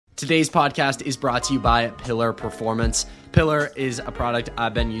Today's podcast is brought to you by Pillar Performance. Pillar is a product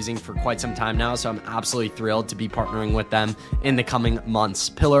I've been using for quite some time now, so I'm absolutely thrilled to be partnering with them in the coming months.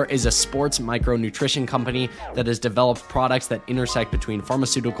 Pillar is a sports micronutrition company that has developed products that intersect between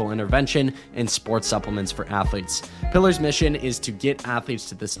pharmaceutical intervention and sports supplements for athletes. Pillar's mission is to get athletes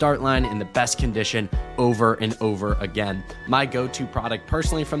to the start line in the best condition over and over again. My go-to product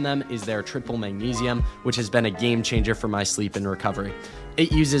personally from them is their triple magnesium, which has been a game changer for my sleep and recovery.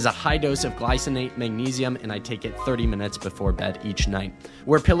 It uses a high dose of glycinate magnesium, and I take it 30 minutes before bed each night.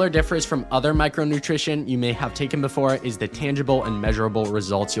 Where Pillar differs from other micronutrition you may have taken before is the tangible and measurable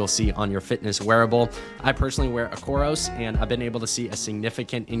results you'll see on your fitness wearable. I personally wear a Coros, and I've been able to see a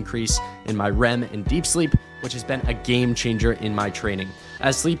significant increase in my REM and deep sleep, which has been a game changer in my training.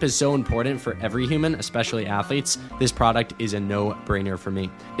 As sleep is so important for every human, especially athletes, this product is a no-brainer for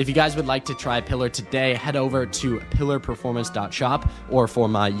me. If you guys would like to try Pillar today, head over to pillarperformance.shop, or for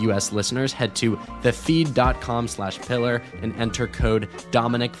my US listeners, head to thefeed.com/pillar and enter code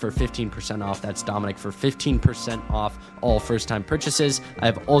Dominic for 15% off. That's Dominic for 15% off all first-time purchases. I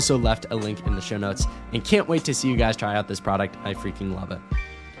have also left a link in the show notes and can't wait to see you guys try out this product. I freaking love it.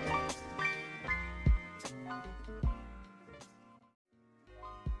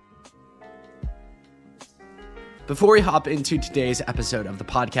 Before we hop into today's episode of the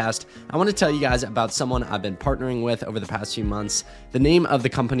podcast, I want to tell you guys about someone I've been partnering with over the past few months. The name of the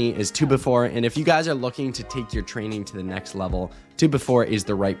company is Tubivore, and if you guys are looking to take your training to the next level, Tubivore is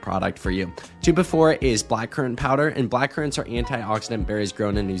the right product for you. Tubivore is blackcurrant powder, and blackcurrants are antioxidant berries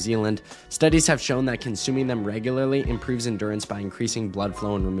grown in New Zealand. Studies have shown that consuming them regularly improves endurance by increasing blood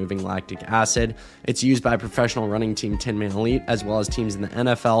flow and removing lactic acid. It's used by professional running team Tin Man Elite, as well as teams in the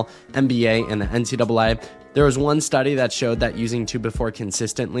NFL, NBA, and the NCAA. There was one study that showed that using Tubivore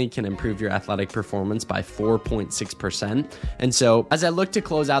consistently can improve your athletic performance by 4.6%. And so as I look to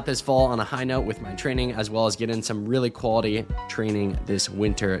close out this fall on a high note with my training, as well as get in some really quality training this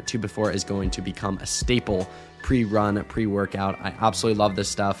winter, Tubivore is going to become a staple pre-run, pre-workout. I absolutely love this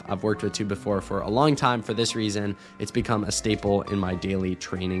stuff. I've worked with Tubivore for a long time for this reason. It's become a staple in my daily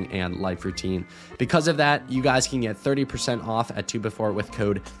training and life routine. Because of that, you guys can get 30% off at Tubivore with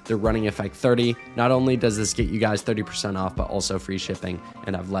code TheRunningEffect30. Not only does this get you guys 30% off, but also free shipping,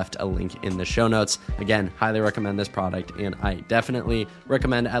 and I've left a link in the show notes. Again, highly recommend this product, and I definitely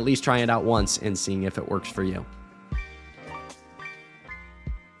recommend at least trying it out once and seeing if it works for you.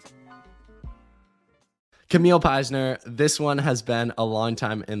 Camille Peisner, this one has been a long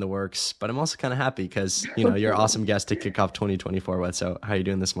time in the works, but I'm also kind of happy because, you're an awesome guest to kick off 2024 with. So how are you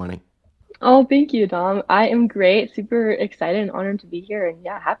doing this morning? Oh, thank you, Dom. I am great. Super excited and honored to be here. And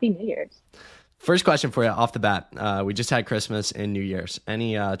yeah, Happy New Year's. First question for you off the bat. We just had Christmas and New Year's.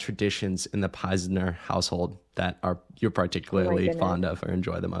 Any traditions in the Peisner household that you're particularly fond of or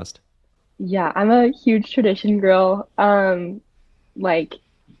enjoy the most? Yeah, I'm a huge tradition girl. Like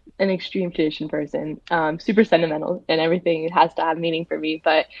an extreme tradition person, super sentimental, and everything has to have meaning for me.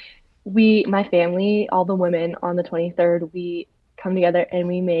 But my family, all the women on the 23rd, we come together and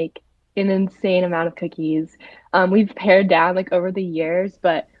we make an insane amount of cookies. We've pared down like over the years,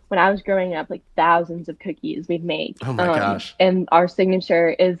 but when I was growing up, like thousands of cookies we'd make. Oh my gosh. And our signature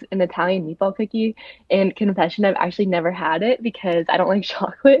is an Italian meatball cookie. And confession, I've actually never had it because I don't like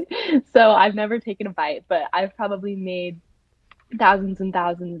chocolate. So I've never taken a bite, but I've probably made thousands and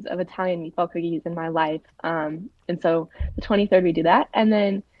thousands of Italian meatball cookies in my life. And so the 23rd we do that. And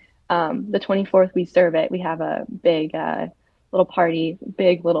then the 24th we serve it. We have a big little party,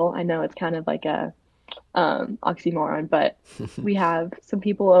 I know it's kind of like a oxymoron, but we have some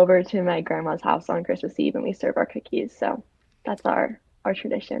people over to my grandma's house on Christmas Eve and we serve our cookies. So that's our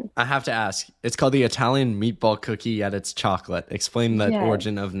tradition. I have to ask, it's called the Italian meatball cookie, yet it's chocolate. Explain the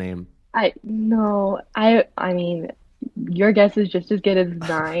origin of name. I mean, your guess is just as good as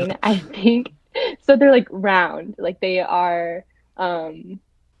mine. I think so. They're like round, like they are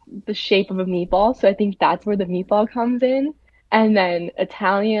the shape of a meatball. So I think that's where the meatball comes in. And then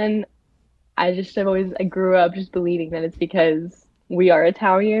Italian, I grew up just believing that it's because we are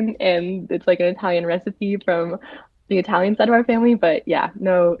Italian and it's like an Italian recipe from the Italian side of our family. But yeah,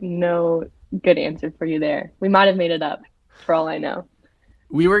 no good answer for you there. We might have made it up for all I know.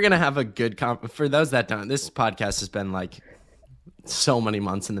 We were going to have a good for those that don't, this podcast has been like so many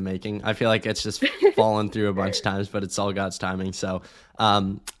months in the making. I feel like it's just fallen through a bunch of times, but it's all God's timing. So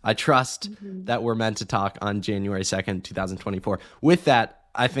I trust that we're meant to talk on January 2nd, 2024. With that,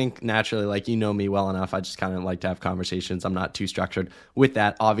 I think naturally, like, you know me well enough, I just kind of like to have conversations. I'm not too structured. With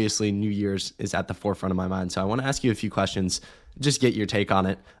that, obviously, New Year's is at the forefront of my mind. So I want to ask you a few questions, just get your take on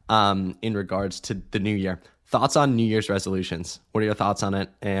it in regards to the new year. thoughts on New Year's resolutions. What are your thoughts on it?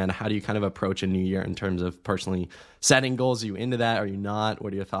 And how do you kind of approach a new year in terms of personally setting goals? Are you into that? Are you not?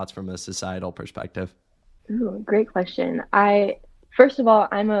 What are your thoughts from a societal perspective? Ooh, great question. First of all,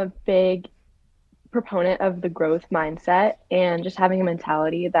 I'm a big proponent of the growth mindset and just having a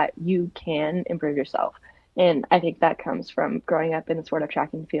mentality that you can improve yourself. And I think that comes from growing up in the sport of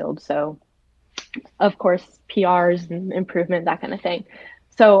track and field. So, of course, PRs and improvement, that kind of thing.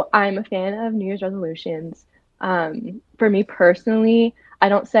 So, I'm a fan of New Year's resolutions. For me personally, I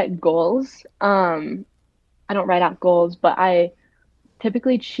don't set goals. I don't write out goals, but I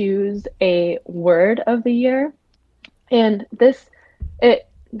typically choose a word of the year. And it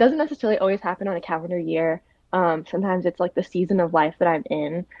doesn't necessarily always happen on a calendar year. Sometimes it's like the season of life that I'm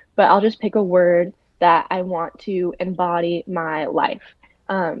in, but I'll just pick a word that I want to embody my life.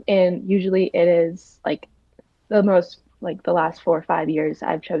 And usually it is like the last 4 or 5 years,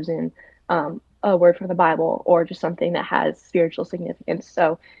 I've chosen a word from the Bible or just something that has spiritual significance.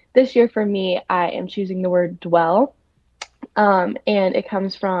 So this year for me, I am choosing the word dwell. And it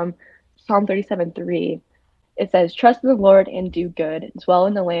comes from Psalm 37:3. It says, "Trust in the Lord and do good, dwell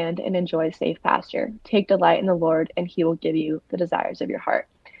in the land and enjoy safe pasture. Take delight in the Lord, and he will give you the desires of your heart."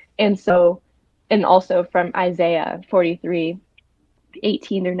 And so, and also from Isaiah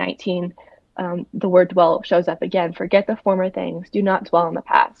 43:18 through 19, the word dwell shows up again. "Forget the former things, do not dwell on the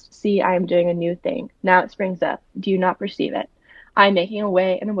past. See, I am doing a new thing. Now it springs up. Do you not perceive it? I am making a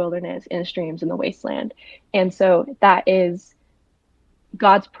way in the wilderness and streams in the wasteland." And so that is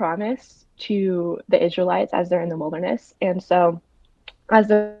God's promise to the Israelites as they're in the wilderness. And so as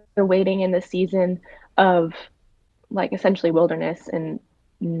they're waiting in the season of like essentially wilderness and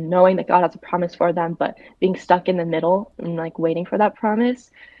knowing that God has a promise for them, but being stuck in the middle and like waiting for that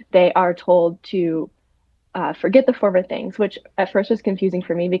promise, they are told to forget the former things, which at first was confusing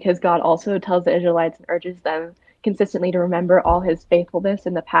for me because God also tells the Israelites and urges them consistently to remember all his faithfulness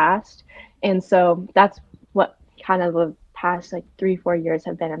in the past. And so that's what kind of the past like 3 4 years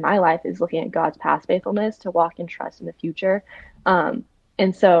have been in my life, is looking at God's past faithfulness to walk in trust in the future.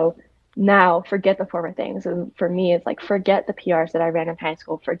 And so now forget the former things. And for me, it's like forget the PRs that I ran in high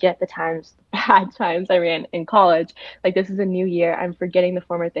school, forget the bad times I ran in college. Like this is a new year. I'm forgetting the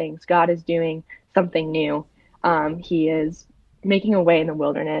former things. God is doing something new. He is making a way in the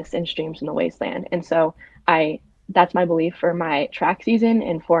wilderness and streams in the wasteland. And so that's my belief for my track season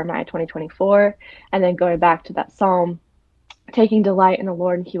and for my 2024. And then going back to that Psalm, taking delight in the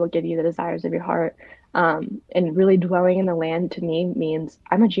Lord and he will give you the desires of your heart. And really dwelling in the land to me means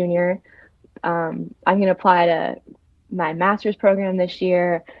I'm a junior. I'm going to apply to my master's program this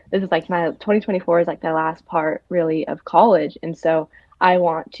year. This is like my 2024 is like the last part really of college. And so I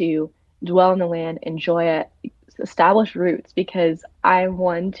want to dwell in the land, enjoy it, establish roots, because I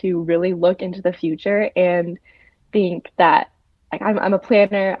want to really look into the future and think that like I'm a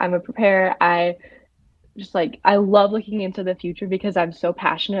planner, I'm a preparer. I love looking into the future because I'm so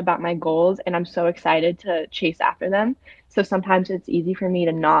passionate about my goals and I'm so excited to chase after them. So sometimes it's easy for me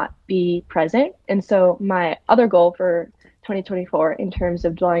to not be present. And so my other goal for 2024 in terms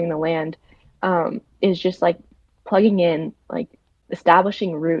of dwelling in the land is just like plugging in, like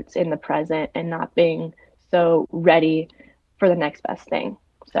establishing roots in the present and not being so ready for the next best thing.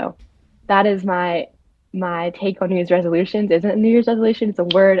 So that is my take on New Year's resolutions. Isn't a New Year's resolution, it's a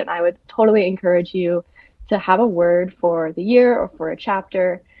word, and I would totally encourage you to have a word for the year or for a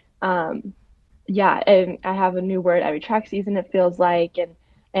chapter. Yeah, and I have a new word every track season, it feels like,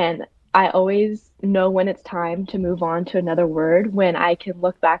 and I always know when it's time to move on to another word, when I can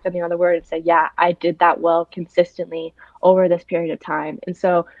look back on the other word and say, yeah, I did that well consistently over this period of time. And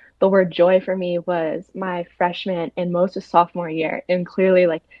so the word joy for me was my freshman and most of sophomore year. And clearly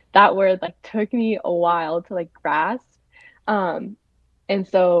like that word like took me a while to like grasp. And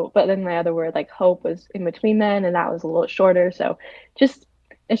so, but then my other word, like hope, was in between then, and that was a little shorter. So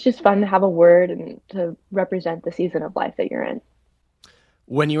it's just fun to have a word and to represent the season of life that you're in.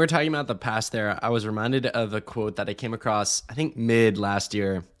 When you were talking about the past there, I was reminded of a quote that I came across, I think mid last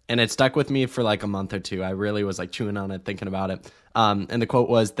year, and it stuck with me for like a month or two. I really was like chewing on it, thinking about it. And the quote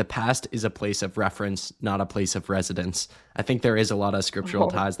was, "The past is a place of reference, not a place of residence." I think there is a lot of scriptural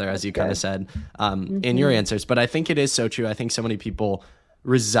ties there, as you kind of said in your answers. But I think it is so true. I think so many people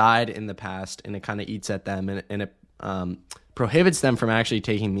reside in the past and it kind of eats at them, and it prohibits them from actually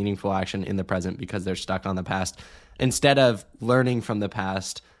taking meaningful action in the present because they're stuck on the past, instead of learning from the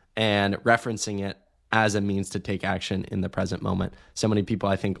past and referencing it as a means to take action in the present moment. So many people,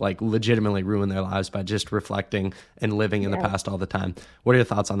 I think, like legitimately ruin their lives by just reflecting and living in the past all the time. What are your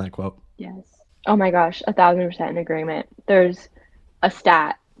thoughts on that quote? Yes. Oh my gosh, 1,000% in agreement. There's a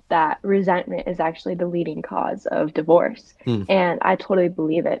stat that resentment is actually the leading cause of divorce. Hmm. And I totally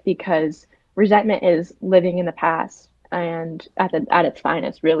believe it because resentment is living in the past and at its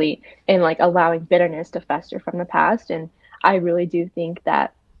finest, really, and like allowing bitterness to fester from the past. And I really do think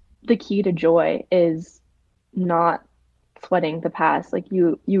that the key to joy is not sweating the past. Like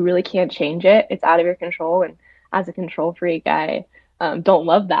you really can't change it. It's out of your control. And as a control freak, I don't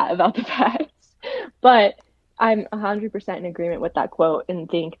love that about the past. But I'm 100% in agreement with that quote and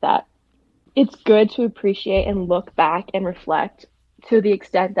think that it's good to appreciate and look back and reflect to the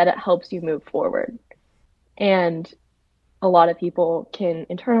extent that it helps you move forward. And a lot of people can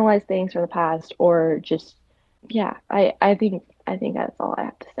internalize things from the past or just, yeah, I think that's all I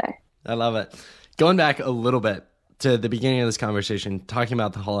have to say. I love it. Going back a little bit to the beginning of this conversation, talking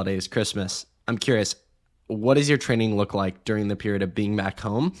about the holidays, Christmas, I'm curious, what does your training look like during the period of being back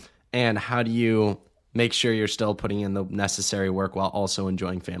home? And how do you make sure you're still putting in the necessary work while also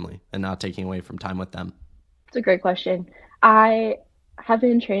enjoying family and not taking away from time with them? It's a great question. I have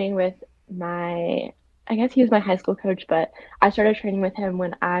been training with I guess he was my high school coach, but I started training with him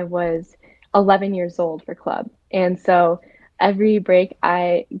when I was 11 years old for club. And so every break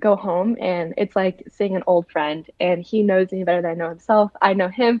I go home and it's like seeing an old friend and he knows me better than I know himself. I know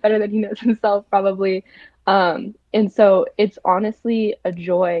him better than he knows himself probably. And so it's honestly a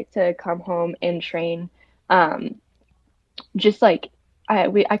joy to come home and train. Um, just like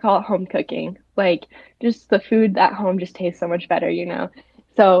I call it home cooking. Like just the food at home just tastes so much better, you know.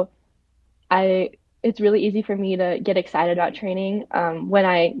 So I it's really easy for me to get excited about training when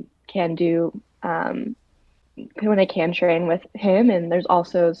I can do when I can train with him. And there's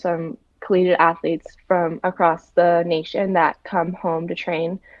also some collegiate athletes from across the nation that come home to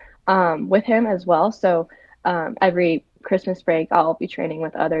train with him as well. So every Christmas break, I'll be training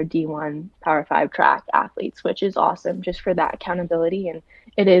with other D1 Power 5 track athletes, which is awesome just for that accountability. And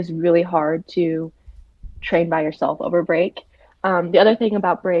it is really hard to train by yourself over break. The other thing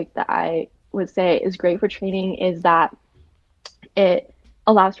about break that I would say is great for training is that it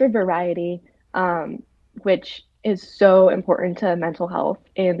allows for variety, which is so important to mental health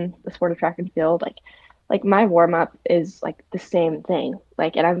in the sport of track and field. Like my warm up is like the same thing.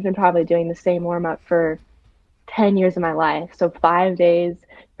 Like, and I've been probably doing the same warm up for 10 years of my life. So 5 days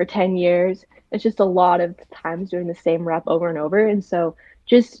for 10 years, it's just a lot of times doing the same rep over and over. And so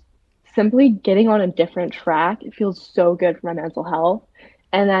just simply getting on a different track, it feels so good for my mental health.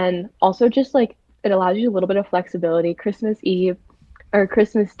 And then also just like it allows you a little bit of flexibility. Christmas Eve or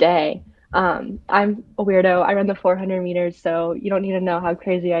Christmas Day, I'm a weirdo. I run the 400 meters, so you don't need to know how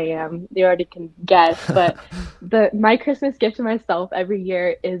crazy I am. You already can guess. But my Christmas gift to myself every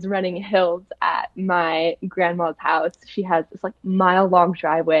year is running hills at my grandma's house. She has this like mile-long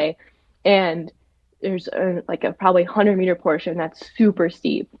driveway, and there's like a probably 100-meter portion that's super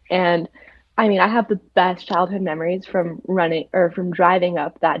steep. And I mean, I have the best childhood memories from running or from driving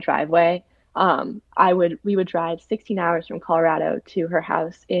up that driveway. We would drive 16 hours from Colorado to her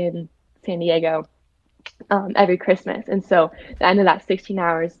house in San Diego every Christmas. And so the end of that 16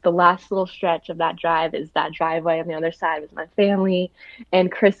 hours, the last little stretch of that drive is that driveway on the other side with my family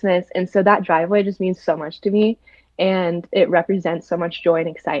and Christmas. And so that driveway just means so much to me and it represents so much joy and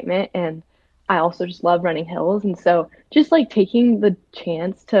excitement. And I also just love running hills. And so just like taking the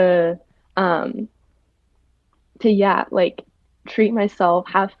chance um, yeah, like treat myself,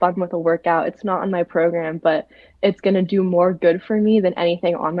 have fun with a workout. It's not on my program, but it's going to do more good for me than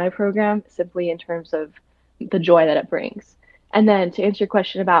anything on my program, simply in terms of the joy that it brings. And then to answer your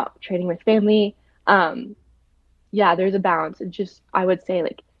question about training with family, yeah, there's a balance. It just, I would say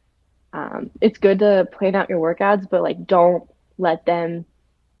like, it's good to plan out your workouts, but like don't let them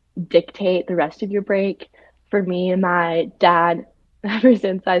dictate the rest of your break. For me, my dad, ever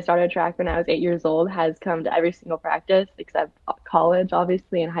since I started track when I was 8 years old, has come to every single practice except college,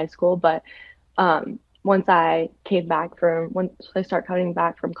 obviously, and high school. But once I start coming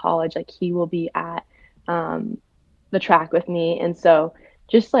back from college, like he will be at the track with me. And so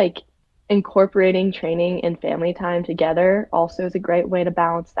just like incorporating training and family time together also is a great way to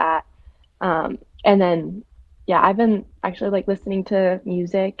balance that. And then, yeah, I've been actually like listening to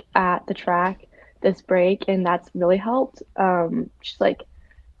music at the track this break, and that's really helped. Just like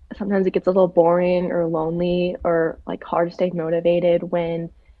sometimes it gets a little boring or lonely or like hard to stay motivated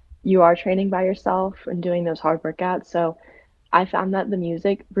when you are training by yourself and doing those hard workouts. So I found that the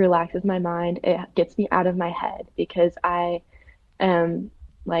music relaxes my mind. It gets me out of my head because I am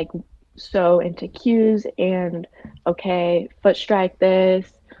like so into cues and okay, foot strike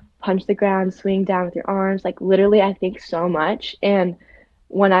this, punch the ground, swing down with your arms. Like literally, I think so much. And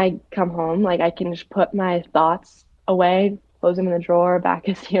when I come home, like I can just put my thoughts away close them in the drawer back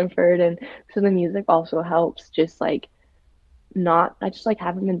at Stanford. And so the music also helps just like not, I just like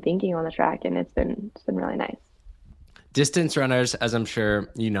haven't been thinking on the track, and it's been really nice. Distance runners, as I'm sure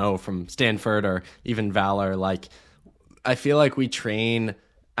you know from Stanford or even Valor, like I feel like we train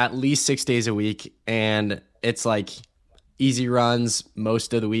at least 6 days a week, and it's like easy runs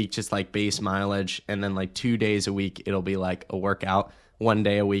most of the week, just like base mileage. And then like 2 days a week, it'll be like a workout. 1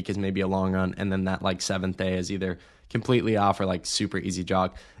 day a week is maybe a long run. And then that like 7th day is either completely off or like super easy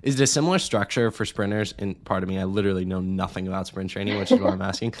jog. Is it a similar structure for sprinters? And pardon me, I literally know nothing about sprint training, which is what I'm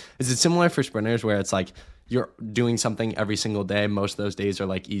asking. Is it similar for sprinters where it's like you're doing something every single day? Most of those days are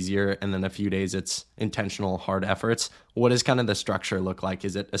like easier, and then a few days it's intentional hard efforts. What does kind of the structure look like?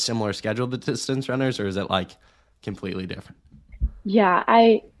 Is it a similar schedule to distance runners, or is it like completely different? Yeah,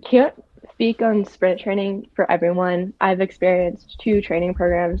 I can't speak on sprint training for everyone. I've experienced two training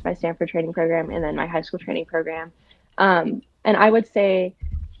programs, my Stanford training program and then my high school training program. And I would say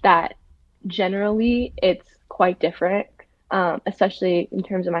that generally it's quite different, especially in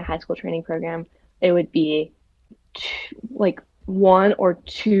terms of my high school training program. It would be like 1 or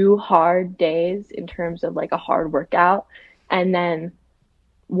 2 hard days in terms of like a hard workout, and then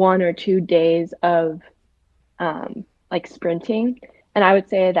 1 or 2 days of like sprinting. And I would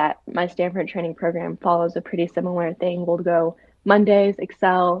say that my Stanford training program follows a pretty similar thing. We'll go Mondays,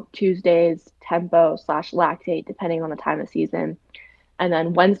 Excel, Tuesdays, tempo / lactate, depending on the time of season. And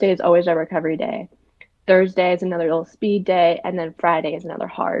then Wednesday is always our recovery day. Thursday is another little speed day. And then Friday is another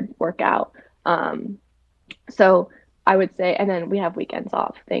hard workout. So I would say, and then we have weekends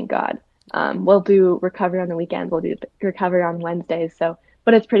off, thank God. We'll do recovery on the weekends. We'll do recovery on Wednesdays. So,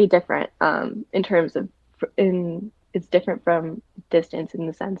 but it's pretty different in terms of, it's different from distance in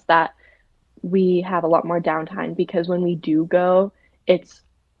the sense that we have a lot more downtime, because when we do go, it's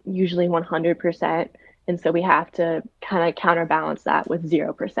usually 100%. And so we have to kind of counterbalance that with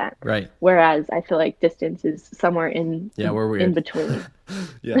 0%. Right. Whereas I feel like distance is somewhere we're weird. in between.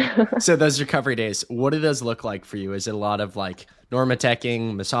 Yeah. So those recovery days, what do those look like for you? Is it a lot of like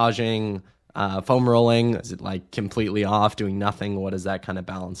normateching, massaging, foam rolling? Is it like completely off, doing nothing? What does that kind of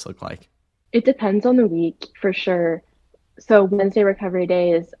balance look like? It depends on the week for sure. So Wednesday recovery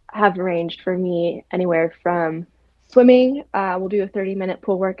days have ranged for me anywhere from swimming. We'll do a 30-minute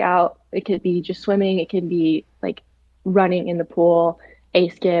pool workout. It could be just swimming. It can be like running in the pool,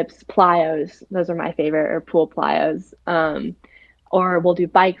 A-skips, plyos. Those are my favorite, or pool plyos. Or we'll do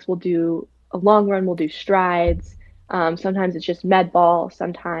bikes. We'll do a long run. We'll do strides. Sometimes it's just med ball.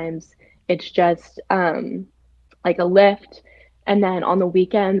 Sometimes it's just like a lift. And then on the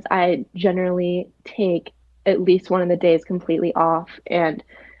weekends, I generally take at least one of the days completely off. And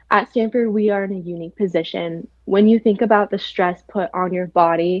at Stanford, we are in a unique position. When you think about the stress put on your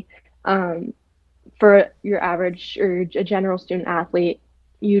body, for your average or a general student athlete,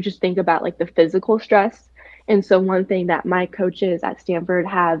 you just think about like the physical stress. And so one thing that my coaches at Stanford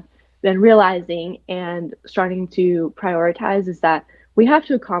have been realizing and starting to prioritize is that we have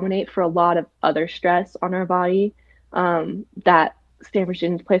to accommodate for a lot of other stress on our body, that Stanford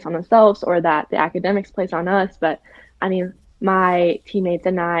students place on themselves or that the academics place on us. But I mean, my teammates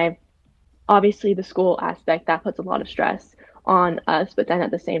and I, obviously the school aspect, that puts a lot of stress on us. But then at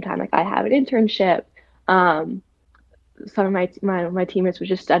the same time, like I have an internship. Some of my teammates were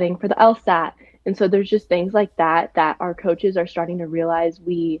just studying for the LSAT. And so there's just things like that that our coaches are starting to realize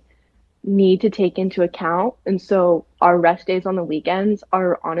we need to take into account. And so our rest days on the weekends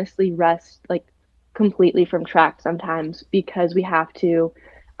are honestly rest like completely from track sometimes, because we have to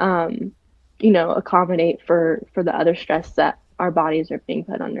accommodate for the other stress that our bodies are being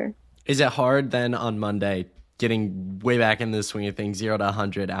put under. Is it hard then on Monday getting way back in the swing of things, 0 to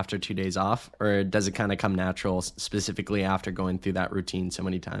 100 after 2 days off, or does it kind of come natural specifically after going through that routine so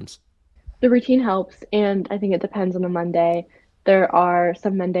many times? The routine helps, and I think it depends on the Monday. There are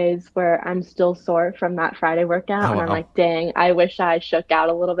some Mondays where I'm still sore from that Friday workout, and I'm like, dang, I wish I shook out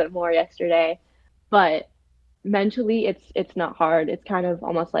a little bit more yesterday. But mentally, it's not hard. It's kind of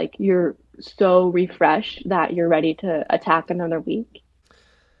almost like you're so refreshed that you're ready to attack another week.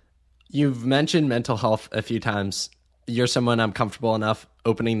 You've mentioned mental health a few times. You're someone I'm comfortable enough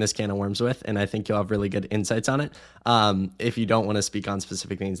opening this can of worms with, and I think you'll have really good insights on it. If you don't want to speak on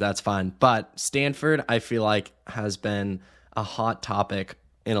specific things, that's fine. But Stanford, I feel like, has been a hot topic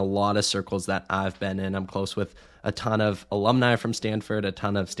in a lot of circles that I've been in. I'm close with a ton of alumni from Stanford, a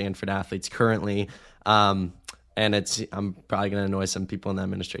ton of Stanford athletes currently. And I'm probably going to annoy some people in the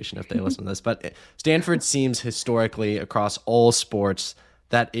administration if they listen to this, but Stanford seems historically across all sports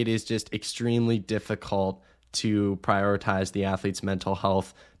that it is just extremely difficult to prioritize the athlete's mental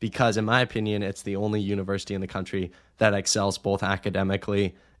health because, in my opinion, it's the only university in the country that excels both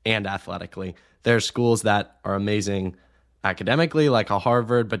academically and athletically. There are schools that are amazing academically, like a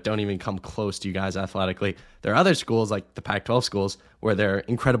Harvard, but don't even come close to you guys athletically. There are other schools, like the Pac-12 schools, where they're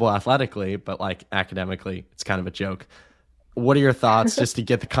incredible athletically, but like academically, it's kind of a joke. What are your thoughts, just to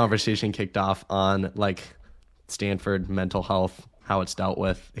get the conversation kicked off, on like Stanford mental health, how it's dealt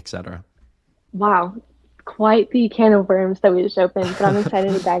with, etc.? Wow, quite the can of worms that we just opened, but I'm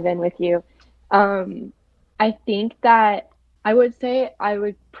excited to dive in with you. I think that I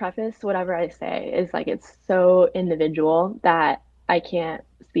would preface whatever I say is like it's so individual that I can't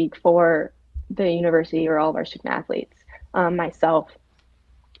speak for the university or all of our student athletes, myself.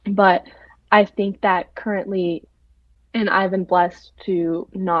 But I think that currently, and I've been blessed to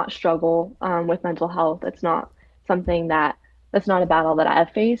not struggle with mental health. It's not something that's not a battle that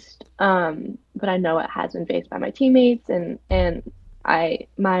I've faced, but I know it has been faced by my teammates, and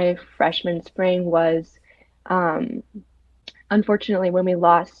my freshman spring was, unfortunately, when we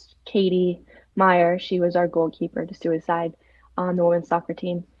lost Katie Meyer. She was our goalkeeper to suicide on the women's soccer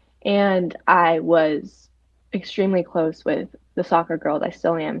team, and I was extremely close with the soccer girls. I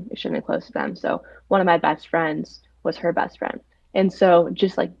still am extremely close to them. So one of my best friends was her best friend, and so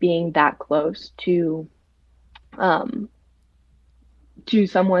just like being that close um, to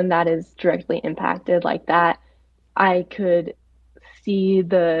someone that is directly impacted like that, I could see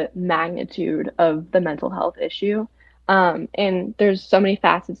the magnitude of the mental health issue. And there's so many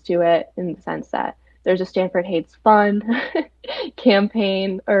facets to it, in the sense that there's a Stanford Hates Fun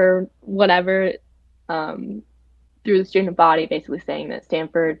campaign or whatever, through the student body, basically saying that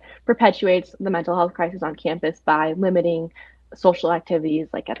Stanford perpetuates the mental health crisis on campus by limiting social activities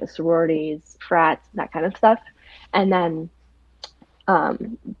like at the sororities, frats, that kind of stuff. And then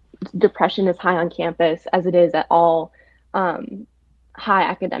um, depression is high on campus, as it is at all high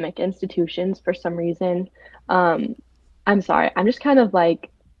academic institutions for some reason. I'm sorry, I'm just kind of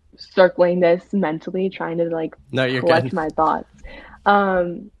like circling this mentally, trying to like No, you're collect good. my thoughts.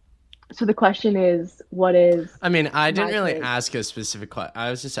 So the question is, what is I mean, I didn't my really take? ask a specific question.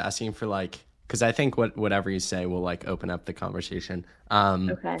 I was just asking for like, because I think whatever you say will like open up the conversation.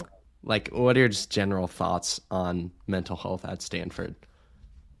 Okay, Like, what are your just general thoughts on mental health at Stanford?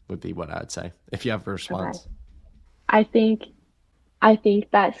 Would be what I would say if you have a okay. response. I think I think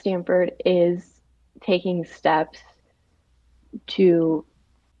that Stanford is taking steps to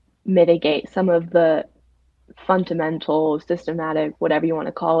mitigate some of the fundamental, systematic, whatever you want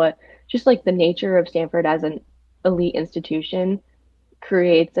to call it, just like the nature of Stanford as an elite institution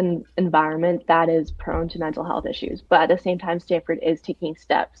creates an environment that is prone to mental health issues. But at the same time, Stanford is taking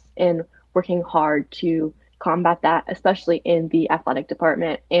steps and working hard to combat that, especially in the athletic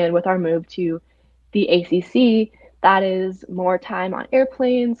department. And with our move to the ACC, that is more time on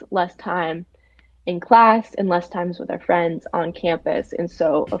airplanes, less time in class, and less times with our friends on campus. And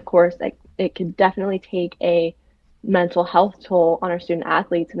so, of course, like, it can definitely take a mental health toll on our student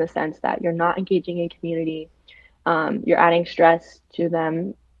athletes, in the sense that you're not engaging in community, you're adding stress to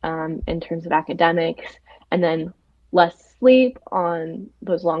them in terms of academics, and then less sleep on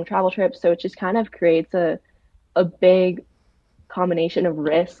those long travel trips. So it just kind of creates a big combination of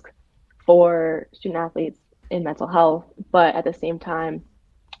risk for student athletes in mental health. But at the same time,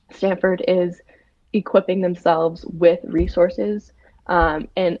 Stanford is equipping themselves with resources.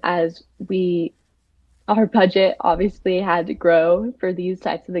 And as our budget obviously had to grow for these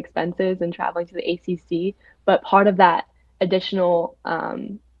types of expenses and traveling to the ACC, but part of that additional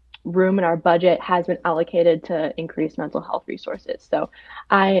room in our budget has been allocated to increase mental health resources. So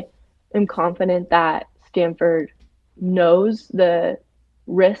I am confident that Stanford knows the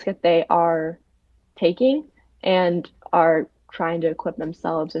risk that they are taking, and are trying to equip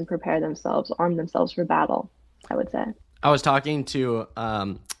themselves and prepare themselves, arm themselves for battle, I would say. I was talking to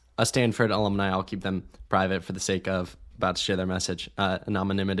a Stanford alumni. I'll keep them private for the sake of about to share their message,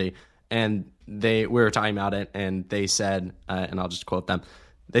 anonymity. And we were talking about it, and they said, and I'll just quote them.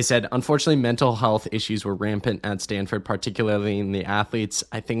 They said, unfortunately, mental health issues were rampant at Stanford, particularly in the athletes.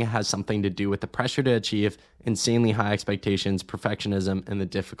 I think it has something to do with the pressure to achieve, insanely high expectations, perfectionism, and the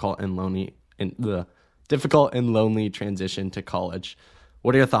difficult and lonely transition to college.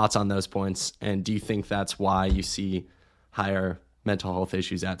 What are your thoughts on those points? And do you think that's why you see higher mental health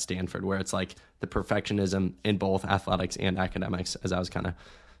issues at Stanford, where it's like the perfectionism in both athletics and academics, as I was kind of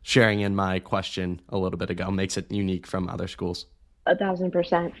sharing in my question a little bit ago, makes it unique from other schools?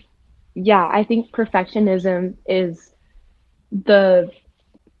 1,000%. Yeah, I think perfectionism is the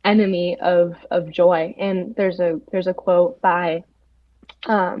enemy of joy. And there's a quote by,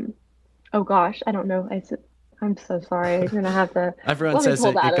 oh gosh, I don't know. I'm so sorry. You're gonna have to Everyone let me says pull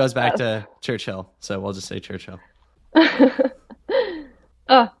it that goes back up. to Churchill, so we'll just say Churchill.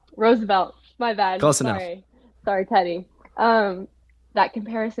 Oh, Roosevelt. My bad. Close enough. Sorry. Sorry, Teddy. Um, that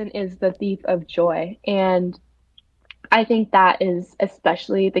comparison is the thief of joy. And I think that is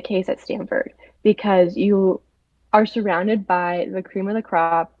especially the case at Stanford because you are surrounded by the cream of the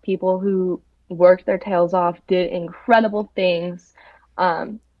crop, people who worked their tails off, did incredible things,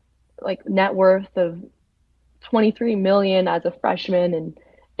 um, like net worth of 23 million as a freshman and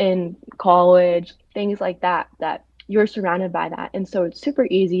in college, things like that, that you're surrounded by that. And so it's super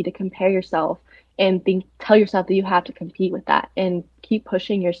easy to compare yourself and tell yourself that you have to compete with that and keep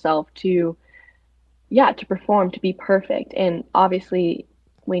pushing yourself to, yeah, to perform, to be perfect. And obviously,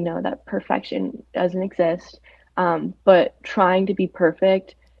 we know that perfection doesn't exist. But trying to be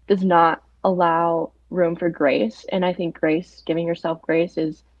perfect does not allow room for grace. And I think grace, giving yourself grace,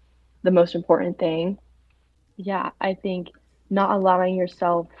 is the most important thing. Yeah, I think not allowing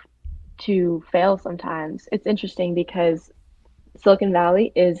yourself to fail sometimes. It's interesting because Silicon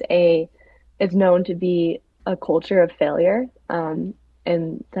Valley is known to be a culture of failure, and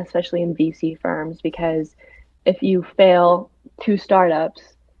especially in VC firms, because if you fail two startups,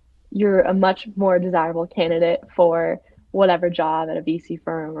 you're a much more desirable candidate for whatever job at a VC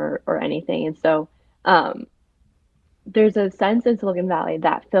firm or anything. And so there's a sense in Silicon Valley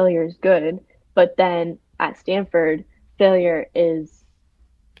that failure is good, but then at Stanford, failure is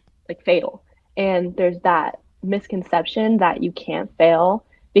like fatal. And there's that misconception that you can't fail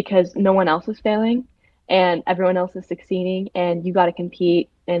because no one else is failing and everyone else is succeeding and you got to compete.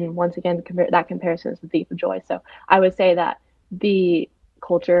 And once again, that comparison is the thief of joy. So I would say that the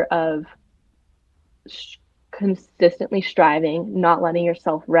culture of consistently striving, not letting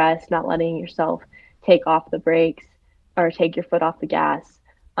yourself rest, not letting yourself take off the brakes or take your foot off the gas,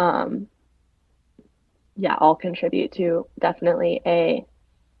 um, yeah, all contribute to definitely a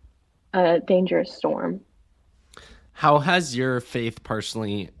dangerous storm. How has your faith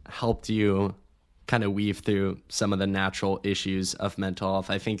personally helped you kind of weave through some of the natural issues of mental health?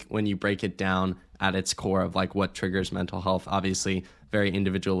 I think when you break it down at its core of like what triggers mental health, obviously very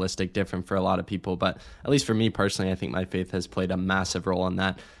individualistic, different for a lot of people. But at least for me personally, I think my faith has played a massive role in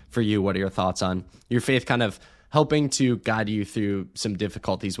that. For you, what are your thoughts on your faith kind of helping to guide you through some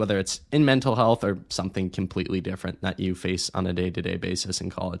difficulties, whether it's in mental health or something completely different that you face on a day-to-day basis in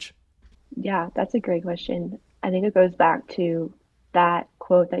college? Yeah, that's a great question. I think it goes back to that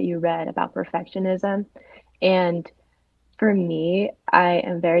quote that you read about perfectionism. And for me, I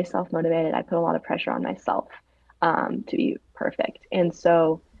am very self-motivated. I put a lot of pressure on myself to be perfect. And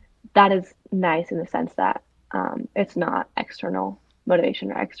so that is nice in the sense that it's not external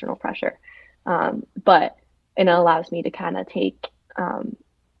motivation or external pressure. But and it allows me to kind of take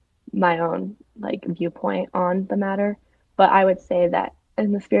my own like viewpoint on the matter. But I would say that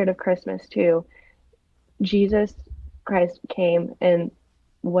in the spirit of Christmas too, Jesus Christ came and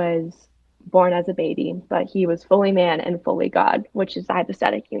was born as a baby, but he was fully man and fully God, which is the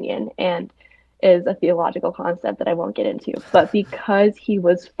hypostatic union and is a theological concept that I won't get into. But because he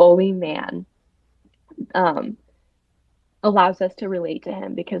was fully man, um, allows us to relate to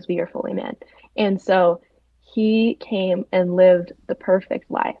him because we are fully man. And so he came and lived the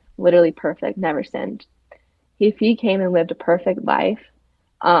perfect life, literally perfect, never sinned. If he came and lived a perfect life,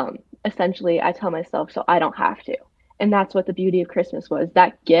 essentially I tell myself, so I don't have to. And that's what the beauty of Christmas was.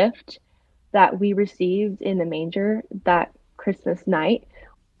 That gift that we received in the manger that Christmas night,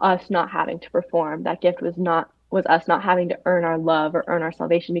 us not having to perform, that gift was us not having to earn our love or earn our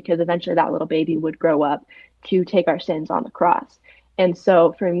salvation because eventually that little baby would grow up to take our sins on the cross. And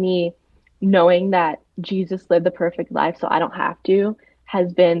so for me, knowing that Jesus lived the perfect life so I don't have to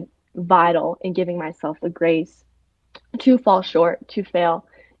has been vital in giving myself the grace to fall short, to fail.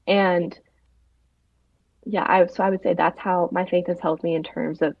 And yeah, so I would say that's how my faith has helped me in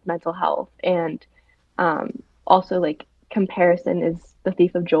terms of mental health. And also, like, comparison is the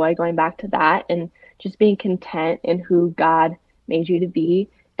thief of joy, going back to that, and just being content in who God made you to be.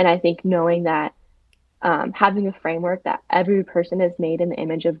 And I think knowing that having a framework that every person is made in the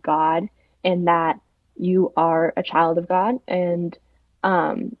image of God and that you are a child of God, and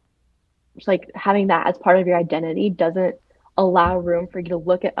just like having that as part of your identity doesn't allow room for you to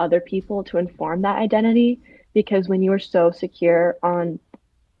look at other people to inform that identity, because when you are so secure on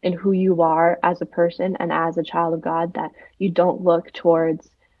in who you are as a person and as a child of God, that you don't look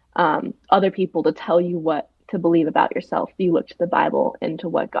towards other people to tell you what to believe about yourself. You look to the Bible and to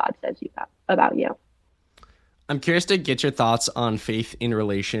what God says about you. I'm curious to get your thoughts on faith in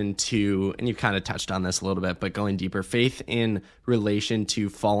relation to, and you've kind of touched on this a little bit, but going deeper, faith in relation to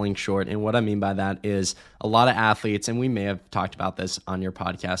falling short. And what I mean by that is a lot of athletes, and we may have talked about this on your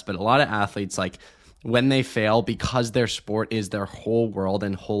podcast, but a lot of athletes, like when they fail, because their sport is their whole world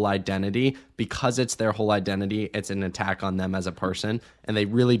and whole identity, because it's their whole identity, it's an attack on them as a person. And they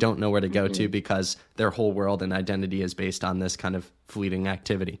really don't know where to go to because their whole world and identity is based on this kind of fleeting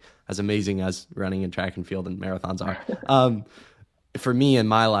activity, as amazing as running and track and field and marathons are. For me in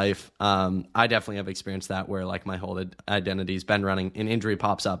my life, I definitely have experienced that where like my whole identity's been running, an injury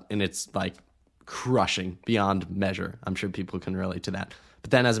pops up and it's like crushing beyond measure. I'm sure people can relate to that. But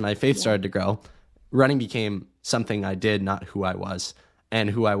then as my faith started to grow, running became something I did, not who I was. And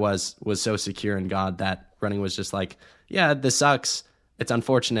who I was so secure in God that running was just like, yeah, this sucks. It's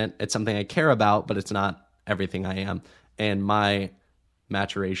unfortunate. It's something I care about, but it's not everything I am. And my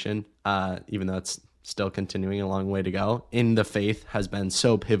maturation, even though it's still continuing a long way to go, in the faith has been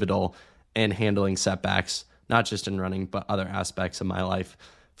so pivotal in handling setbacks, not just in running, but other aspects of my life.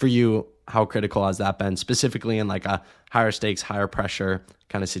 For you, how critical has that been, specifically in like a higher stakes, higher pressure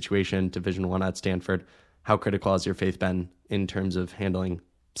kind of situation, Division I at Stanford? How critical has your faith been in terms of handling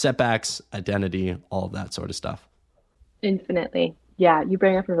setbacks, identity, all of that sort of stuff? Infinitely. Yeah, you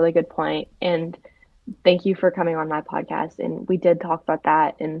bring up a really good point. And thank you for coming on my podcast. And we did talk about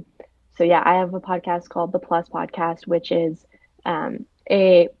that. And so, yeah, I have a podcast called the Plus Podcast, which is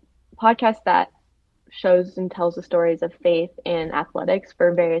a podcast that shows and tells the stories of faith in athletics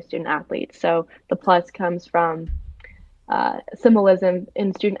for various student athletes. So the plus comes from symbolism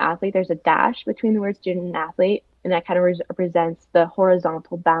in student athlete. There's a dash between the word student and athlete, and that kind of represents the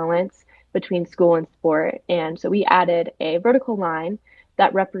horizontal balance between school and sport. And so we added a vertical line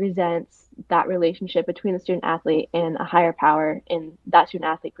that represents that relationship between the student athlete and a higher power, and that student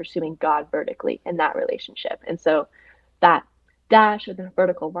athlete pursuing God vertically in that relationship. And so that dash with the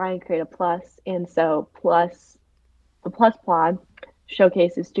vertical line create a plus, and so plus the plus plot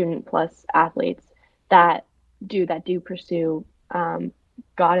showcases student plus athletes that do pursue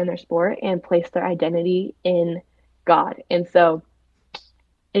God in their sport and place their identity in God. And so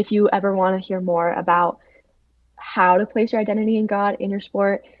if you ever want to hear more about how to place your identity in God in your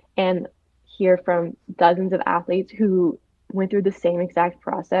sport and hear from dozens of athletes who went through the same exact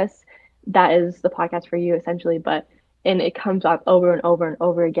process, that is the podcast for you essentially. And it comes up over and over and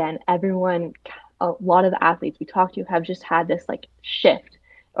over again. A lot of the athletes we talked to have just had this like shift,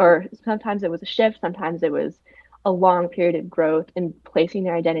 or sometimes it was a shift, sometimes it was a long period of growth in placing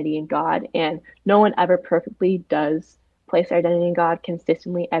their identity in God. And no one ever perfectly does place their identity in God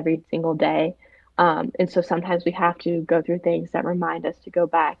consistently every single day. And so sometimes we have to go through things that remind us to go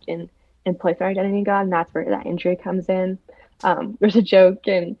back and place our identity in God. And that's where that injury comes in. There's a joke,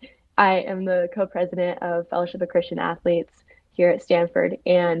 and I am the co-president of Fellowship of Christian Athletes here at Stanford,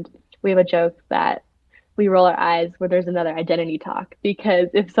 and we have a joke that we roll our eyes when there's another identity talk, because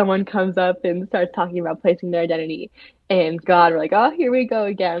if someone comes up and starts talking about placing their identity in God, we're like, oh, here we go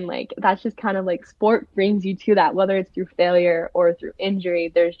again. Like, that's just kind of like sport brings you to that, whether it's through failure or through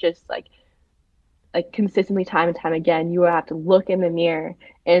injury. There's just like consistently time and time again, you have to look in the mirror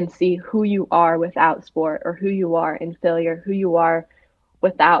and see who you are without sport, or who you are in failure, who you are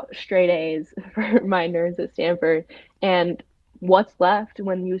without straight A's for my nerds at Stanford. And what's left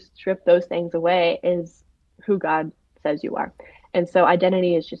when you strip those things away is who God says you are. And so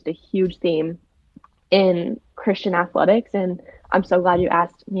identity is just a huge theme in Christian athletics. And I'm so glad you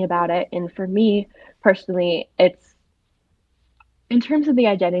asked me about it. And for me personally, it's in terms of the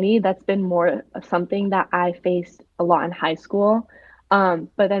identity, that's been more of something that I faced a lot in high school. But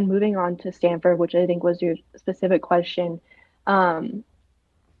then moving on to Stanford, which I think was your specific question,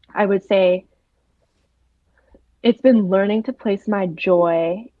 I would say it's been learning to place my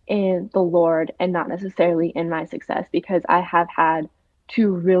joy in the Lord and not necessarily in my success, because I have had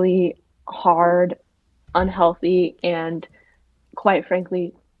two really hard, unhealthy, and quite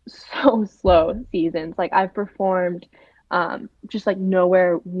frankly, so slow seasons. Like, I've performed just like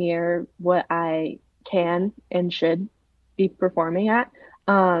nowhere near what I can and should be performing at.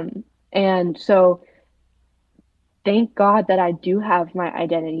 And so thank God that I do have my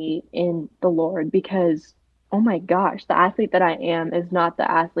identity in the Lord, because oh my gosh, the athlete that I am is not the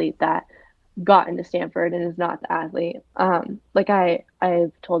athlete that got into Stanford, and is not the athlete. Like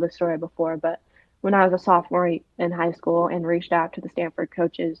I've told this story before, but when I was a sophomore in high school and reached out to the Stanford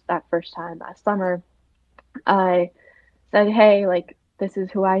coaches that first time last summer, I said, hey, like, this is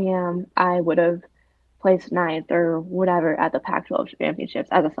who I am. I would have placed ninth or whatever at the Pac-12 championships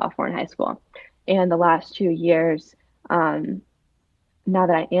as a sophomore in high school. And the last 2 years, now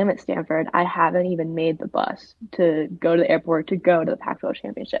that I am at Stanford, I haven't even made the bus to go to the airport to go to the Pac-12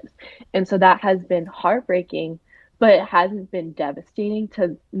 championships. And so that has been heartbreaking, but it hasn't been devastating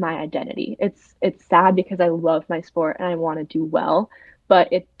to my identity. It's sad because I love my sport and I want to do well,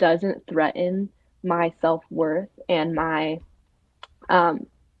 but it doesn't threaten my self-worth and my um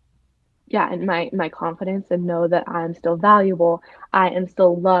and my confidence, and know that I'm still valuable, I am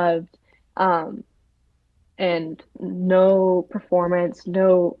still loved. Um and no performance,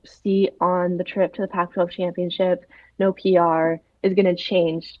 no seat on the trip to the Pac-12 championship, no PR is going to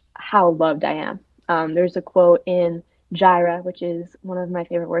change how loved I am. There's a quote in Jireh, which is one of my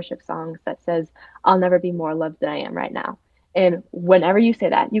favorite worship songs, that says, "I'll never be more loved than I am right now." And whenever you say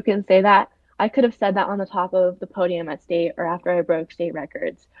that, you can say that. I could have said that on the top of the podium at state or after I broke state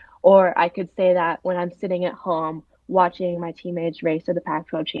records, or I could say that when I'm sitting at home watching my teammates race to the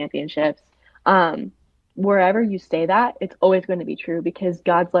Pac-12 championships. Um, Wherever you say that, it's always going to be true because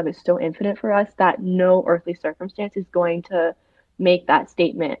God's love is so infinite for us that no earthly circumstance is going to make that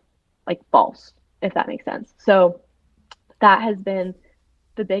statement like false, if that makes sense. So that has been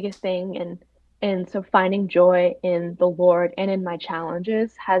the biggest thing, and so finding joy in the Lord and in my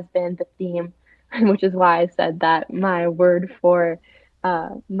challenges has been the theme, which is why I said that my word for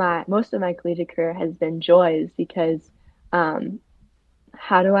my most of my collegiate career has been joy, is because um,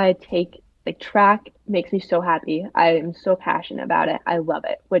 how do I take, like, track makes me so happy. I am so passionate about it. I love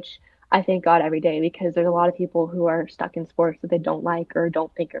it, which I thank God every day because there's a lot of people who are stuck in sports that they don't like or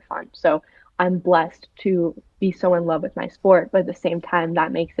don't think are fun. So I'm blessed to be so in love with my sport, but at the same time,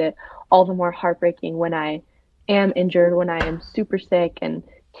 that makes it all the more heartbreaking when I am injured, when I am super sick and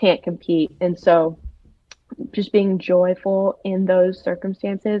can't compete. And so just being joyful in those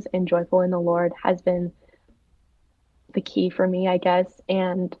circumstances and joyful in the Lord has been the key for me, I guess.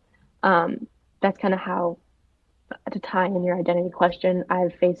 And that's kind of how, to tie in your identity question,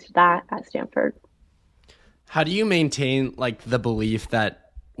 I've faced that at Stanford. How do you maintain like the belief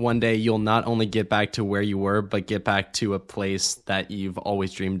that one day you'll not only get back to where you were, but get back to a place that you've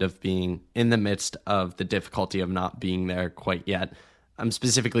always dreamed of being in the midst of the difficulty of not being there quite yet? I'm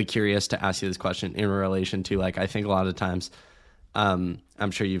specifically curious to ask you this question in relation to, like, I think a lot of times, I'm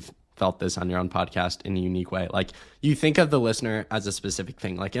sure you've felt this on your own podcast in a unique way. Like, you think of the listener as a specific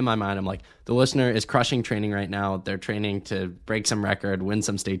thing. Like, in my mind, I'm like, the listener is crushing training right now. They're training to break some record, win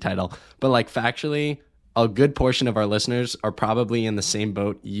some state title. But like, factually, a good portion of our listeners are probably in the same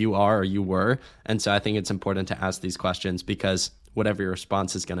boat you are or you were. And so I think it's important to ask these questions because whatever your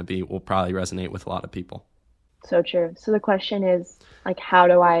response is going to be will probably resonate with a lot of people. So true. So the question is, like, how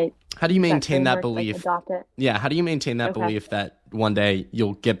do you maintain that belief? Like, adopt it? Yeah, how do you maintain that belief that one day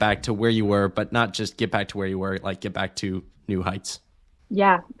you'll get back to where you were, but not just get back to where you were, like get back to new heights?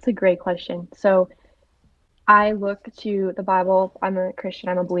 Yeah, it's a great question. So I look to the Bible. I'm a Christian,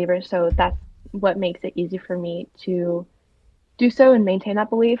 I'm a believer, so that's what makes it easy for me to do so and maintain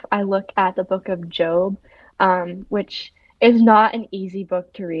that belief. I look at the book of Job, which is not an easy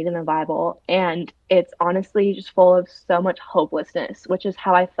book to read in the Bible. And it's honestly just full of so much hopelessness, which is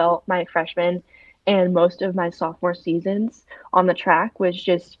how I felt my freshman and most of my sophomore seasons on the track, was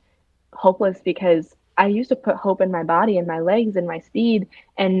just hopeless because I used to put hope in my body and my legs and my speed.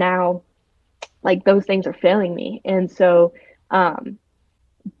 And now, like, those things are failing me. And so,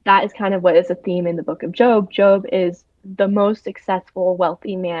 that is kind of what is a theme in the book of Job. Job is the most successful,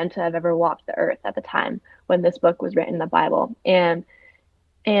 wealthy man to have ever walked the earth at the time when this book was written in the Bible. And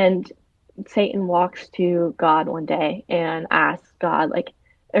Satan walks to God one day and asks God, like,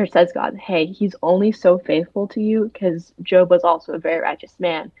 or says God, hey, he's only so faithful to you because Job was also a very righteous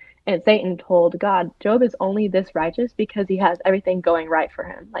man. And Satan told God, Job is only this righteous because he has everything going right for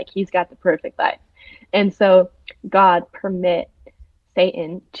him. Like, he's got the perfect life. And so God permit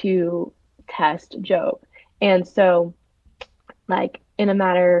Satan to test Job. And so, like, in a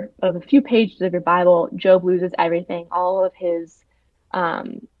matter of a few pages of your Bible, Job loses everything, all of his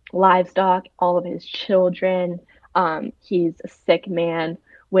livestock, all of his children. He's a sick man,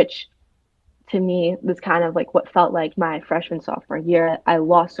 which to me was kind of like what felt like my freshman, sophomore year. I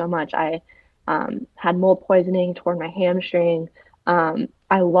lost so much. I had mold poisoning, torn my hamstring.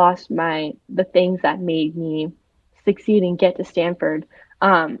 I lost the things that made me succeed and get to Stanford.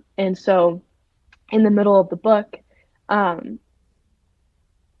 And so in the middle of the book,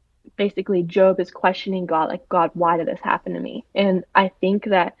 basically Job is questioning God, like, God, why did this happen to me? And I think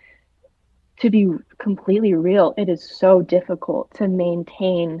that, to be completely real, it is so difficult to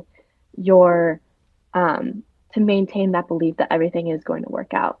maintain that belief that everything is going to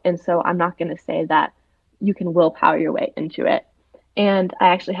work out. And so I'm not going to say that you can willpower your way into it. And I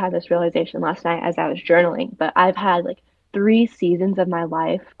actually had this realization last night as I was journaling, but I've had like three seasons of my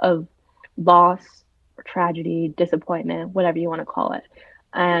life of loss, or tragedy, disappointment, whatever you want to call it.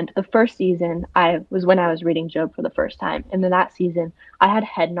 And the first season, I was when I was reading Job for the first time. And in that season, I had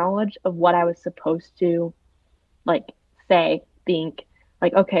head knowledge of what I was supposed to like say, think,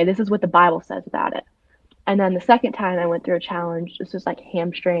 like, okay, this is what the Bible says about it. And then the second time I went through a challenge, this was like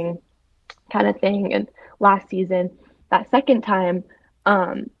hamstring kind of thing. And last season, that second time,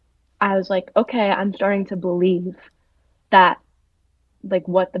 um, I was like, okay, I'm starting to believe that like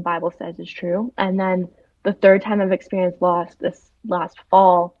what the Bible says is true. And then the third time I've experienced loss this last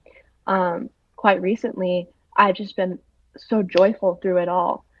fall, quite recently, I've just been so joyful through it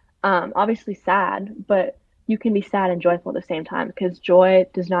all. Obviously sad, but you can be sad and joyful at the same time because joy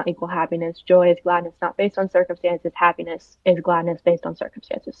does not equal happiness. Joy is gladness not based on circumstances. Happiness is gladness based on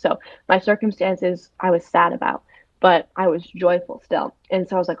circumstances. So my circumstances I was sad about, but I was joyful still. And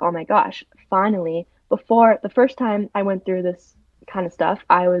so I was like, oh my gosh, finally, before the first time I went through this kind of stuff,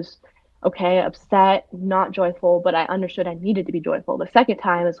 I was okay, upset, not joyful, but I understood I needed to be joyful. The second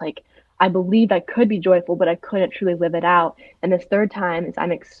time is like I believed I could be joyful, but I couldn't truly live it out. And this third time is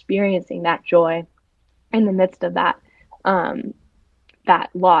I'm experiencing that joy in the midst of um, that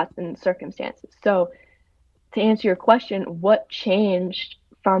loss and circumstances. So to answer your question, what changed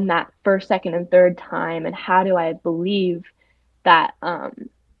from that first, second, and third time, and how do I believe that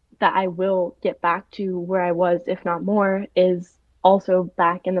that I will get back to where I was, if not more, is also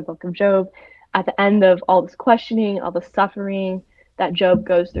back in the book of Job. At the end of all this questioning, all the suffering that Job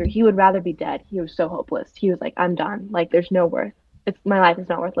goes through, he would rather be dead. He was so hopeless. He was like, I'm done. Like, there's no worth. My life is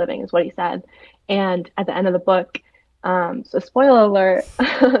not worth living, is what he said. And at the end of the book, so spoiler alert,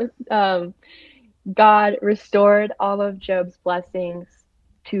 God restored all of Job's blessings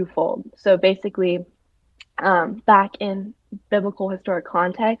twofold. So basically, back in biblical historic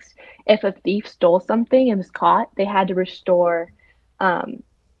context, if a thief stole something and was caught, they had to restore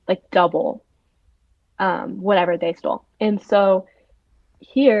like double whatever they stole. And so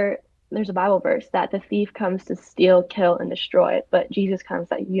here there's a Bible verse that the thief comes to steal, kill, and destroy, but Jesus comes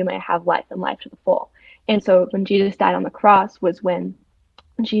that you may have life and life to the full. And so when Jesus died on the cross was when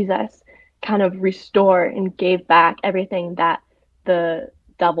Jesus kind of restored and gave back everything that the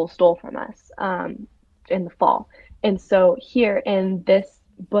devil stole from us in the fall. And so here in this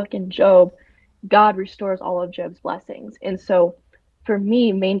book in Job, God restores all of Job's blessings. And so for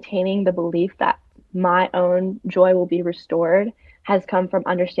me, maintaining the belief that my own joy will be restored has come from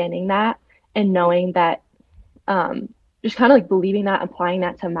understanding that and knowing that, just kind of like believing that, applying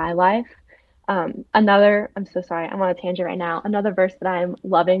that to my life. I'm so sorry, I'm on a tangent right now. Another verse that I'm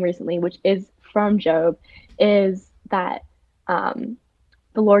loving recently, which is from Job, is that the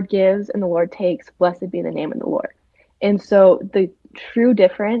Lord gives and the Lord takes, blessed be the name of the Lord. And so the true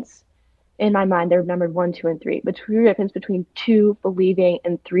difference in my mind, they're numbered 1, 2, and 3. The true difference between 2 believing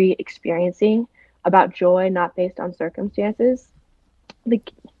and 3 experiencing about joy not based on circumstances, the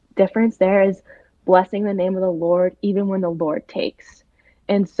difference there is blessing the name of the Lord even when the Lord takes.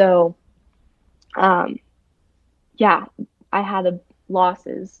 And so, yeah, I had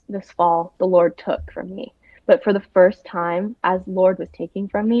losses this fall the Lord took from me. But for the first time, as the Lord was taking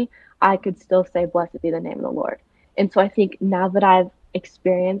from me, I could still say, blessed be the name of the Lord. And so I think now that I've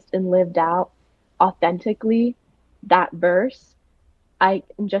experienced and lived out authentically that verse, I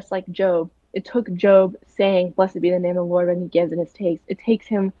just like Job, it took Job saying, blessed be the name of the Lord when he gives and his takes. It takes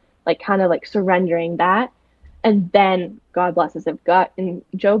him like kind of like surrendering that. And then God blesses him. And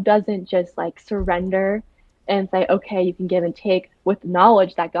Job doesn't just like surrender and say, okay, you can give and take with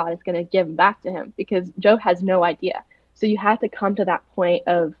knowledge that God is going to give back to him, because Job has no idea. So you have to come to that point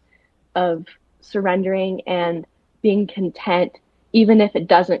of surrendering and being content, even if it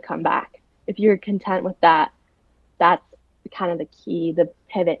doesn't come back. If you're content with that, that's kind of the key, the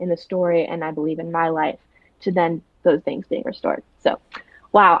pivot in the story, and I believe in my life, to then those things being restored. So,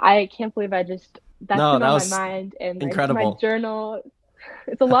 wow, I can't believe that's been on my mind and incredible. My journal.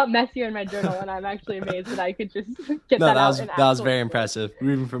 It's a lot messier in my journal, and I'm actually amazed that I could just get that out. That was very impressive.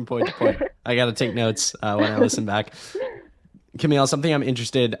 Moving from point to point. I got to take notes when I listen back. Camille, something I'm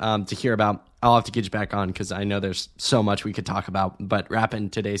interested to hear about. I'll have to get you back on because I know there's so much we could talk about, but wrapping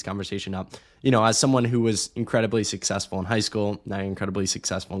today's conversation up, as someone who was incredibly successful in high school, now incredibly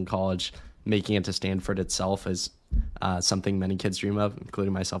successful in college, making it to Stanford itself is something many kids dream of,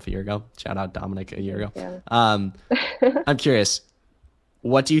 including myself a year ago. Shout out Dominic a year ago. Yeah. I'm curious,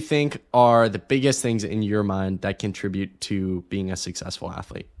 what do you think are the biggest things in your mind that contribute to being a successful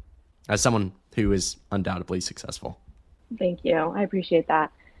athlete, as someone who is undoubtedly successful? Thank you. I appreciate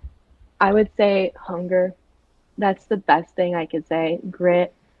that. I would say hunger. That's the best thing I could say.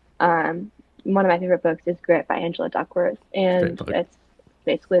 Grit, one of my favorite books is Grit by Angela Duckworth. Great And book. it's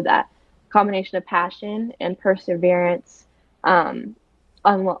basically that combination of passion and perseverance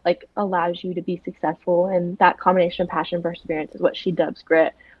like allows you to be successful. And that combination of passion and perseverance is what she dubs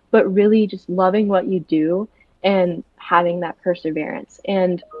grit, but really just loving what you do and having that perseverance.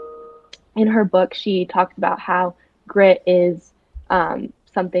 And in her book, she talks about how grit is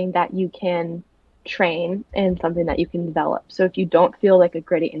something that you can train and something that you can develop. So if you don't feel like a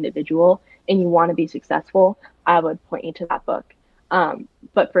gritty individual and you want to be successful, I would point you to that book.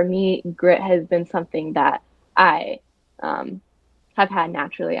 But for me, grit has been something that I have had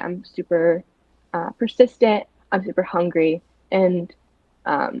naturally. I'm super persistent. I'm super hungry. And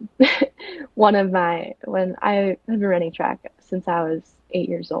um, when I have been running track since I was 8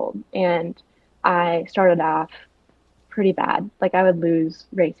 years old, and I started off pretty bad. Like I would lose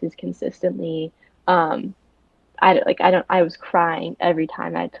races consistently. Um, I was crying every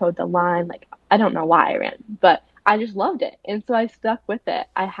time I towed the line. Like I don't know why I ran, but I just loved it. And so I stuck with it.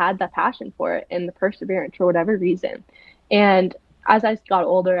 I had the passion for it and the perseverance for whatever reason. And as I got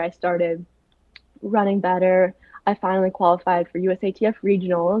older, I started running better. I finally qualified for USATF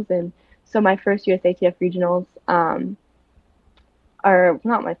regionals. And so my first USATF regionals, or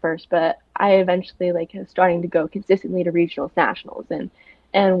not my first, but I eventually like was starting to go consistently to regionals, nationals.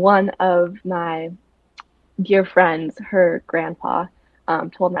 And one of my dear friends, her grandpa,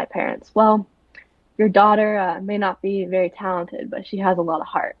 told my parents, well, your daughter may not be very talented, but she has a lot of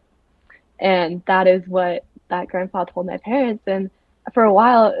heart. And that is what that grandpa told my parents. And for a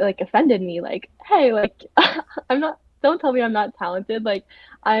while, it like offended me. Like, hey, like I'm not. Don't tell me I'm not talented. Like,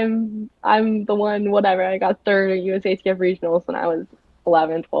 I'm the one. Whatever. I got third at USATF regionals when I was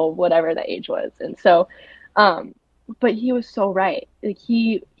 11, 12, whatever the age was. And so, but he was so right. Like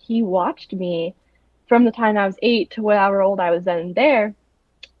he watched me from the time I was 8 to whatever old I was then there,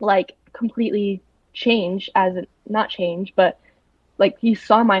 like completely change as in, not change, but like he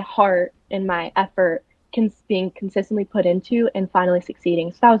saw my heart and my effort being consistently put into and finally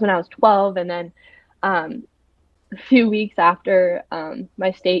succeeding. So that was when I was 12. And then a few weeks after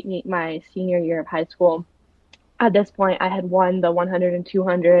my state meet, my senior year of high school, at this point I had won the 100 and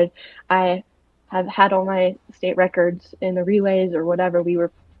 200. I have had all my state records in the relays or whatever. We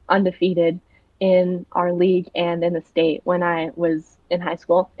were undefeated in our league and in the state when I was in high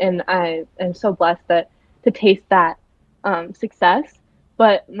school. And I am so blessed to taste that success.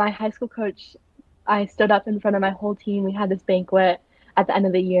 But my high school coach, I stood up in front of my whole team. We had this banquet at the end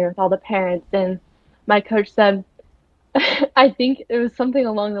of the year with all the parents, and my coach said, I think it was something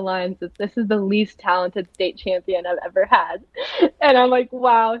along the lines that this is the least talented state champion I've ever had. And I'm like,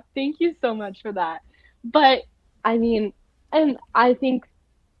 wow, thank you so much for that. But I mean, and I think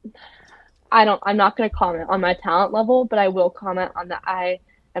I'm not going to comment on my talent level, but I will comment on that I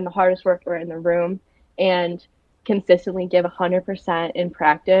am the hardest worker in the room and consistently give 100% in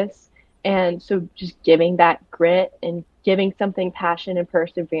practice. And so just giving that grit and giving something passion and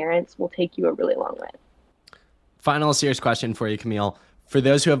perseverance will take you a really long way. Final serious question for you, Camille. For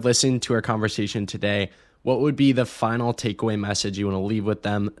those who have listened to our conversation today, what would be the final takeaway message you want to leave with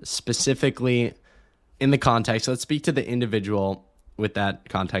them, specifically in the context? Let's speak to the individual with that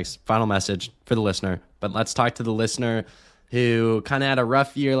context. Final message for the listener. But let's talk to the listener who kind of had a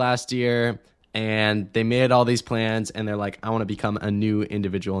rough year last year and they made all these plans and they're like, I want to become a new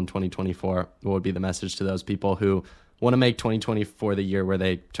individual in 2024. What would be the message to those people who want to make 2024 the year where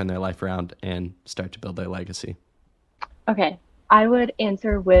they turn their life around and start to build their legacy? Okay, I would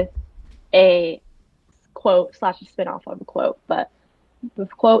answer with a quote / a spinoff of a quote, but the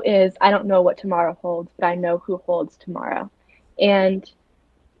quote is, I don't know what tomorrow holds, but I know who holds tomorrow. And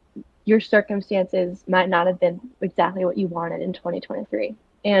your circumstances might not have been exactly what you wanted in 2023.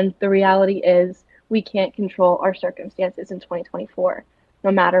 And the reality is we can't control our circumstances in 2024.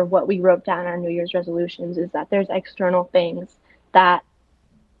 No matter what we wrote down in our New Year's resolutions, is that there's external things that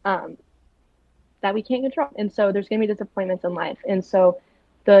that we can't control. And so there's going to be disappointments in life. And so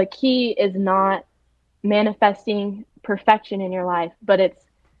the key is not manifesting perfection in your life, but it's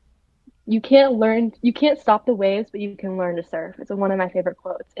you can't stop the waves, but you can learn to surf. It's one of my favorite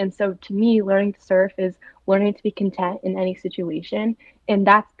quotes. And so to me, learning to surf is learning to be content in any situation. And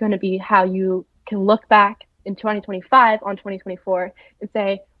that's going to be how you can look back in 2025 on 2024 and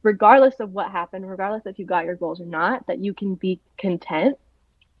say, regardless of what happened, regardless if you got your goals or not, that you can be content.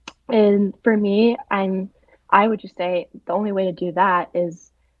 And for me, I would just say the only way to do that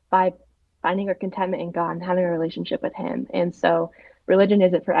is by finding our contentment in God and having a relationship with Him. And so religion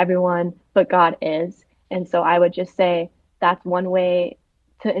isn't for everyone, but God is. And so I would just say that's one way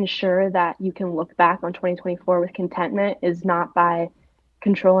to ensure that you can look back on 2024 with contentment, is not by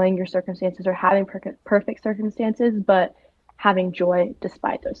controlling your circumstances or having perfect circumstances, but having joy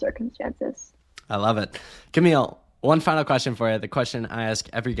despite those circumstances. I love it. Camille, one final question for you. The question I ask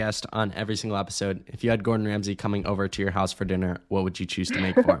every guest on every single episode. If you had Gordon Ramsay coming over to your house for dinner, what would you choose to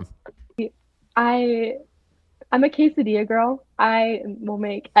make for him? I'm a quesadilla girl. I will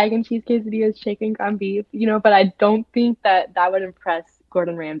make egg and cheese quesadillas, chicken, ground beef, but I don't think that would impress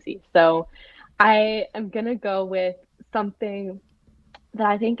Gordon Ramsay. So I am going to go with something that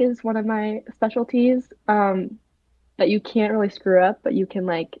I think is one of my specialties, that you can't really screw up, but you can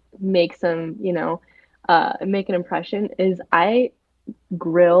like make some, make an impression, is I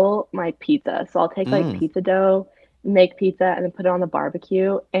grill my pizza. So I'll take like pizza dough, make pizza, and then put it on the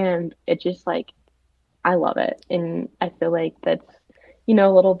barbecue. And it just like, I love it. And I feel like that's, a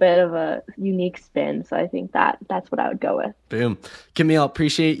little bit of a unique spin. So I think that's what I would go with. Boom. Camille,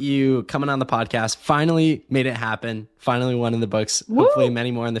 appreciate you coming on the podcast. Finally made it happen. Finally one in the books. Woo! Hopefully many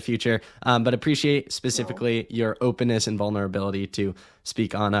more in the future. But appreciate specifically your openness and vulnerability to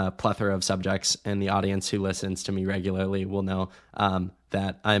speak on a plethora of subjects. And the audience who listens to me regularly will know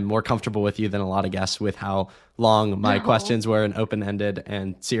that I'm more comfortable with you than a lot of guests with how long my questions were and open-ended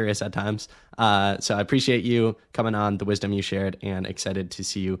and serious at times. So I appreciate you coming on, the wisdom you shared, and excited to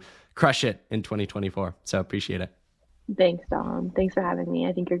see you crush it in 2024. So appreciate it. Thanks, Dom. Thanks for having me.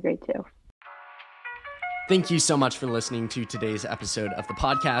 I think you're great too. Thank you so much for listening to today's episode of the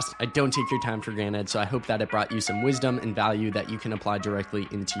podcast. I don't take your time for granted, so I hope that it brought you some wisdom and value that you can apply directly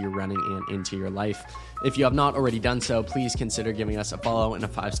into your running and into your life. If you have not already done so, please consider giving us a follow and a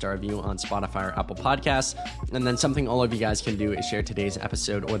 5-star review on Spotify or Apple Podcasts. And then something all of you guys can do is share today's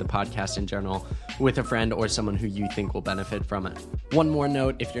episode or the podcast in general with a friend or someone who you think will benefit from it. One more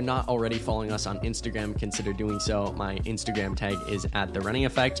note, if you're not already following us on Instagram, consider doing so. My Instagram tag is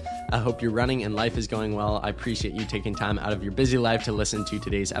 @TheRunningEffect. I hope your running and life is going well. I appreciate you taking time out of your busy life to listen to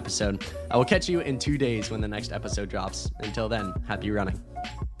today's episode. I will catch you in 2 days when the next episode drops. Until then, happy running.